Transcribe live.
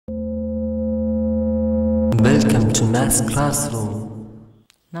Welcome to maths class room.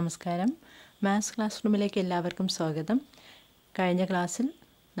 നമസ്കാരം. Maths class റൂമിലേക്ക് എല്ലാവർക്കും സ്വാഗതം. കഴിഞ്ഞ ക്ലാസ്സിൽ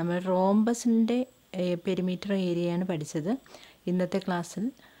നമ്മൾ റോംബസിൻ്റെ പെരിമീറ്റർ ഏരിയയാണ് പഠിച്ചത്. ഇന്നത്തെ ക്ലാസ്സിൽ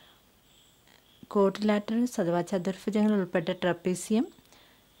ക്വാഡ്രിലാറ്ററൽസ് അഥവാ ചതുർഭുജങ്ങൾ ഉൾപ്പെട്ട ട്രപ്പീസിയം,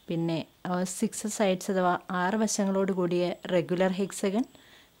 പിന്നെ 6 സൈഡ്സ് അഥവാ 6 വശങ്ങളോട് കൂടിയ റെഗുലർ ഹെക്സഗൺ,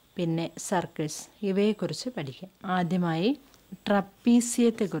 പിന്നെ സർക്കിൾസ്, ഇവയെക്കുറിച്ച് പഠിക്കാം. ആദ്യമായി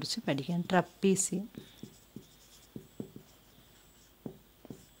ട്രപ്പീസിയത്തെക്കുറിച്ച് പഠിക്കാം.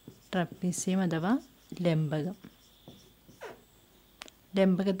 ട്രപ്പീസിയം അഥവാ ലംബകം.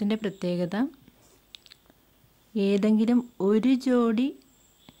 ലംബകത്തിൻ്റെ പ്രത്യേകത, ഏതെങ്കിലും ഒരു ജോഡി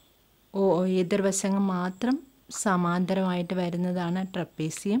എതിർവശങ്ങൾ മാത്രം സമാന്തരമായിട്ട് വരുന്നതാണ്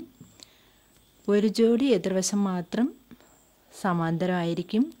ട്രപ്പീസിയം. ഒരു ജോഡി എതിർവശം മാത്രം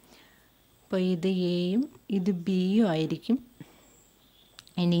സമാന്തരമായിരിക്കും. അപ്പോൾ ഇത് എയും ഇത് ബിയും ആയിരിക്കും.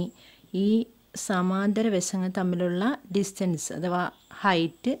 ഇനി ഈ സമാന്തര വശങ്ങൾ തമ്മിലുള്ള ഡിസ്റ്റൻസ് അഥവാ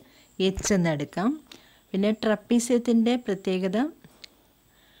ഹൈറ്റ് എച്ച് എന്നെടുക്കാം. പിന്നെ ട്രപ്പീസിയത്തിൻ്റെ പ്രത്യേകത,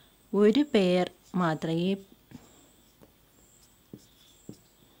 ഒരു പെയർ മാത്രം,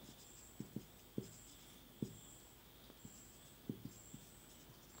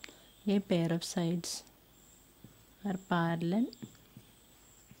 a pair of sides are parallel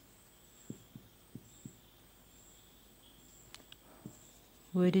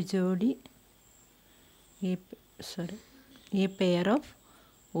ഒരു ജോഡി a pair of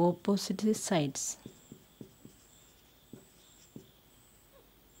opposite sides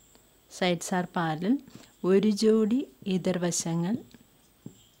are parallel, ഒരു ജോഡി എതിർവശങ്ങൾ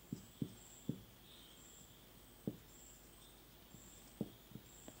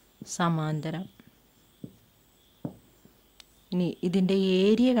സമാന്തരം. ഇനി ഇതിൻ്റെ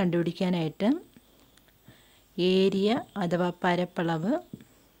ഏരിയ കണ്ടുപിടിക്കാനായിട്ട്, ഏരിയ അഥവാ പരപ്പളവ്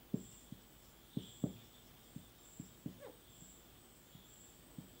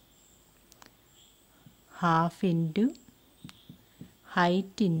half into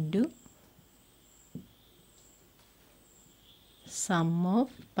height into some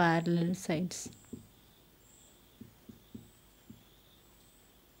of parallel sides.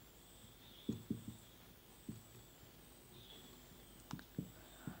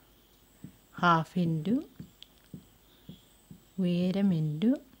 Half into ഉയരം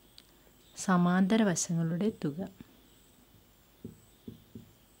ഇൻറ്റു സമാന്തര വശങ്ങളുടെ തുക.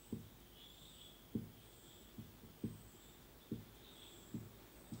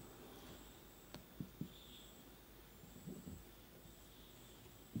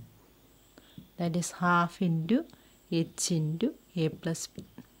 That is half into h into a plus b.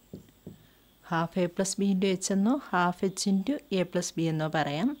 Half A plus B into H എന്നോ half H into A plus B എന്നോ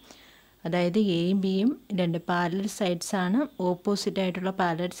പറയാം. അതായത് എയും ബിയും രണ്ട് പാരലൽ സൈഡ്സാണ്, ഓപ്പോസിറ്റ് ആയിട്ടുള്ള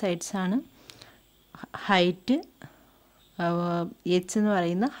പാരലൽ സൈഡ്സാണ്. ഹൈറ്റ് എച്ച് എന്ന്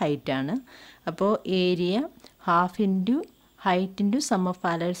പറയുന്ന ഹൈറ്റാണ്. അപ്പോൾ area half into height into some of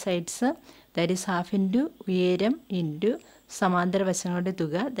parallel sides, that is half into ഉയരം ഇൻറ്റു സമാന്തര വശങ്ങളുടെ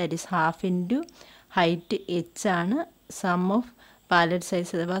തുക, that is half into height H ആണ്. സം ഓഫ് പാരലൽ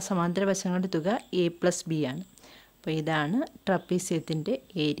സൈഡ്സ് അഥവാ സമാന്തര വശങ്ങളുടെ തുക എ പ്ലസ് ബി ആണ്. അപ്പോൾ ഇതാണ് ട്രപ്പീസിയത്തിൻ്റെ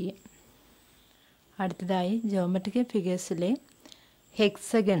ഏരിയ. അടുത്തതായി ജോമെട്രിക്കൽ ഫിഗേഴ്സിലെ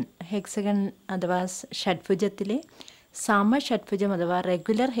ഹെക്സഗൺ അഥവാ ഷഡ്ഭുജത്തിലെ സമഷഡ്ഭുജം അഥവാ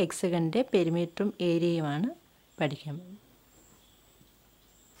റെഗുലർ ഹെക്സഗണിൻ്റെ പെരിമീറ്ററും ഏരിയയുമാണ് പഠിക്കാൻ പോകുന്നത്.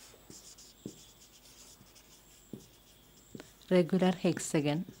 റെഗുലർ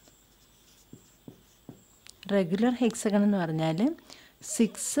ഹെക്സഗൺ എന്ന് പറഞ്ഞാൽ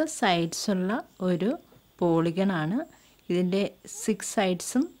 6 സൈഡ്സുള്ള ഒരു പോളിഗണാണ്. ഇതിൻ്റെ 6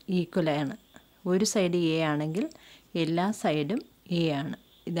 സൈഡ്സും ഈക്വലാണ്. ഒരു സൈഡ് എ ആണെങ്കിൽ എല്ലാ സൈഡും എ ആണ്.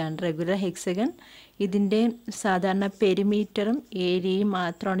 ഇതാണ് റെഗുലർ ഹെക്സഗൺ. ഇതിൻ്റെ സാധാരണ പെരിമീറ്ററും ഏരിയയും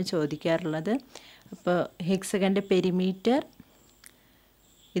മാത്രമാണ് ചോദിക്കാറുള്ളത്. അപ്പോൾ ഹെക്സഗൻ്റെ പെരിമീറ്റർ,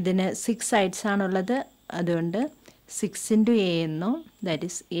 ഇതിന് 6 സൈഡ്സ് ആണുള്ളത്, അതുകൊണ്ട് 6 ഇൻറ്റു എ എന്നോ, that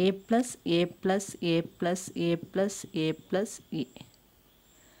is A plus A plus A plus A plus A plus A,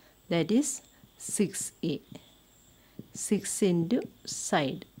 that is 6a. 6 into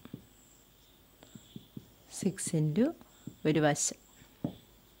side, 6 into ഒരു വശം,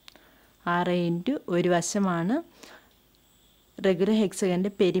 6 ഇൻറ്റു ഒരു വശമാണ് റെഗുലർ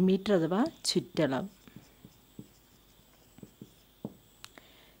ഹെക്സഗൻ്റെ പെരിമീറ്റർ അഥവാ ചുറ്റളവ്.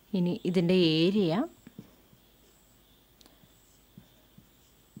 ഇനി ഇതിൻ്റെ ഏരിയ,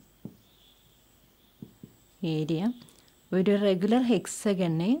 ഒരു റെഗുലർ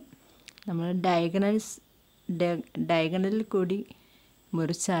ഹെക്സഗനെ നമ്മൾ ഡയഗണലിൽ കൂടി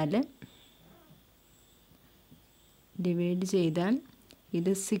മുറിച്ചാൽ ഡിവൈഡ് ചെയ്താൽ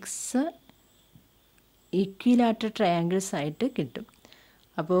ഇത് 6 ഇക്വിലാറ്ററൽ ട്രയാങ്കിൾസ് ആയിട്ട് കിട്ടും.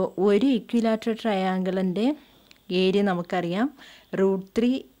 അപ്പോൾ ഒരു ഇക്വിലാറ്ററൽ ട്രയാങ്കിളിൻ്റെ ഏരിയ നമുക്കറിയാം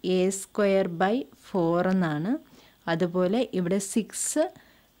 √3a²/4 എന്നാണ്. അതുപോലെ ഇവിടെ 6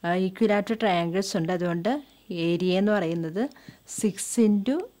 ഇക്വിലാറ്ററൽ ട്രയാങ്കിൾസ് ഉണ്ട്. അതുകൊണ്ട് ഏരിയ എന്ന് പറയുന്നത് 6 ×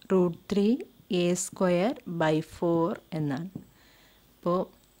 √3a²/4 എന്നാണ്. അപ്പോൾ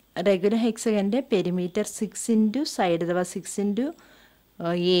റെഗുലർ ഹെക്സഗൻ്റെ പെരിമീറ്റർ 6 × സൈഡ് അഥവാ 6 ×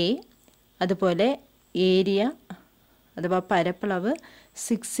 a, അതുപോലെ ഏരിയ അഥവാ പരപ്പളവ്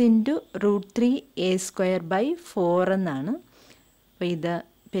 6 × √3a²/4 എന്നാണ്. അപ്പോൾ ഇത്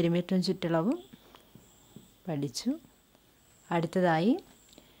പെരിമീറ്ററും ചുറ്റളവും പഠിച്ചു. അടുത്തതായി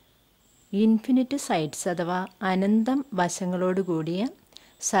ഇൻഫിനിറ്റ് സൈഡ്സ് അഥവാ അനന്തം വശങ്ങളോട് കൂടിയ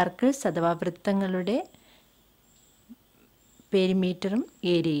സർക്കിൾസ് അഥവാ വൃത്തങ്ങളുടെ പെരിമീറ്ററും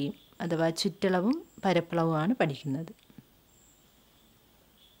ഏരിയയും അഥവാ ചുറ്റളവും പരപ്പളവുമാണ് പഠിക്കുന്നത്.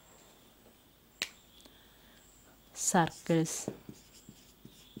 സർക്കിൾസ്,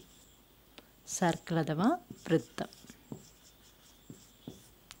 സർക്കിൾ അഥവാ വൃത്തം.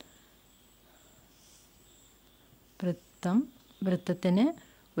 വൃത്തത്തിന്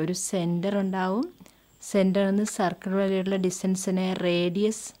ഒരു സെൻറ്റർ ഉണ്ടാവും. സെൻറ്ററിൽ നിന്ന് സർക്കിൾ വരെയുള്ള ഡിസ്റ്റൻസിനെ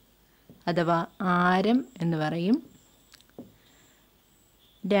റേഡിയസ് അഥവാ ആരം എന്ന് പറയും.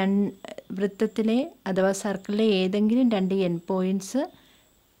 വൃത്തത്തിലെ അഥവാ സർക്കിളിലെ ഏതെങ്കിലും 2 എൻഡ് പോയിൻറ്റ്സ്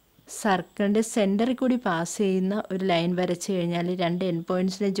സർക്കിളിൻ്റെ സെൻറ്ററിൽ കൂടി പാസ് ചെയ്യുന്ന ഒരു ലൈൻ വരച്ച് കഴിഞ്ഞാൽ 2 എൻഡ്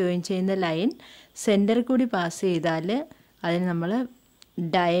പോയിൻറ്റ്സിനെ ജോയിൻ ചെയ്യുന്ന ലൈൻ സെൻറ്ററിൽ കൂടി പാസ് ചെയ്താൽ അതിന് നമ്മൾ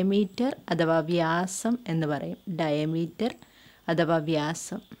ഡയമീറ്റർ അഥവാ വ്യാസം എന്ന് പറയും. ഡയമീറ്റർ അഥവാ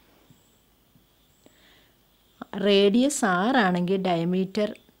വ്യാസം. റേഡിയസ് 6 ആണെങ്കിൽ ഡയമീറ്റർ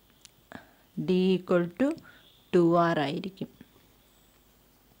d = 2r ആയിരിക്കും.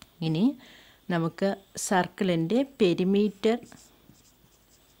 ഇനി നമുക്ക് സർക്കിളിൻ്റെ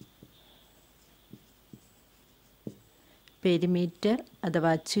പെരിമീറ്റർ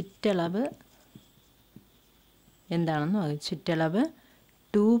അഥവാ ചുറ്റളവ് എന്താണെന്ന് നോക്കാം. ചുറ്റളവ്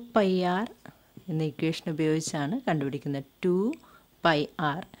 2πr എന്ന ഇക്വേഷൻ ഉപയോഗിച്ചാണ് കണ്ടുപിടിക്കുന്നത്.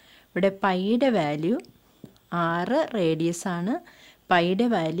 2πr. ഇവിടെ പൈയുടെ വാല്യൂ 6 റേഡിയസ് ആണ്. പൈയുടെ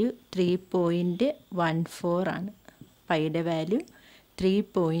വാല്യൂ 3.14 ആണ്. പൈയുടെ വാല്യൂ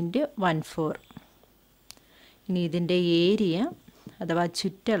 3.14. ഇനി ഇതിൻ്റെ ഏരിയ അഥവാ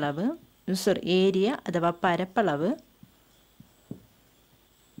ചുറ്റളവ് ഏരിയ അഥവാ പരപ്പളവ്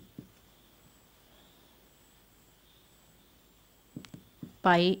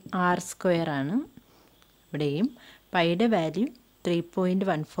πr² ആണ്. ഇവിടെയും പൈയുടെ വാല്യൂ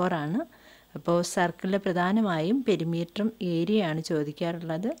 3.14 ആണ്. അപ്പോൾ സർക്കിളിൽ പ്രധാനമായും പെരിമീറ്ററും ഏരിയയാണ്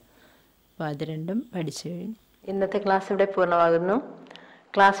ചോദിക്കാറുള്ളത്. അപ്പോൾ അത് രണ്ടും പഠിച്ചു കഴിഞ്ഞു. ഇന്നത്തെ ക്ലാസ് ഇവിടെ പൂർണ്ണമാകുന്നു.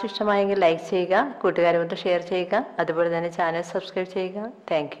 ക്ലാസ് ഇഷ്ടമായെങ്കിൽ ലൈക്ക് ചെയ്യുക, കൂട്ടുകാരുമൊത്ത് ഷെയർ ചെയ്യുക, അതുപോലെ തന്നെ ചാനൽ സബ്സ്ക്രൈബ് ചെയ്യുക.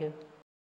 Thank you.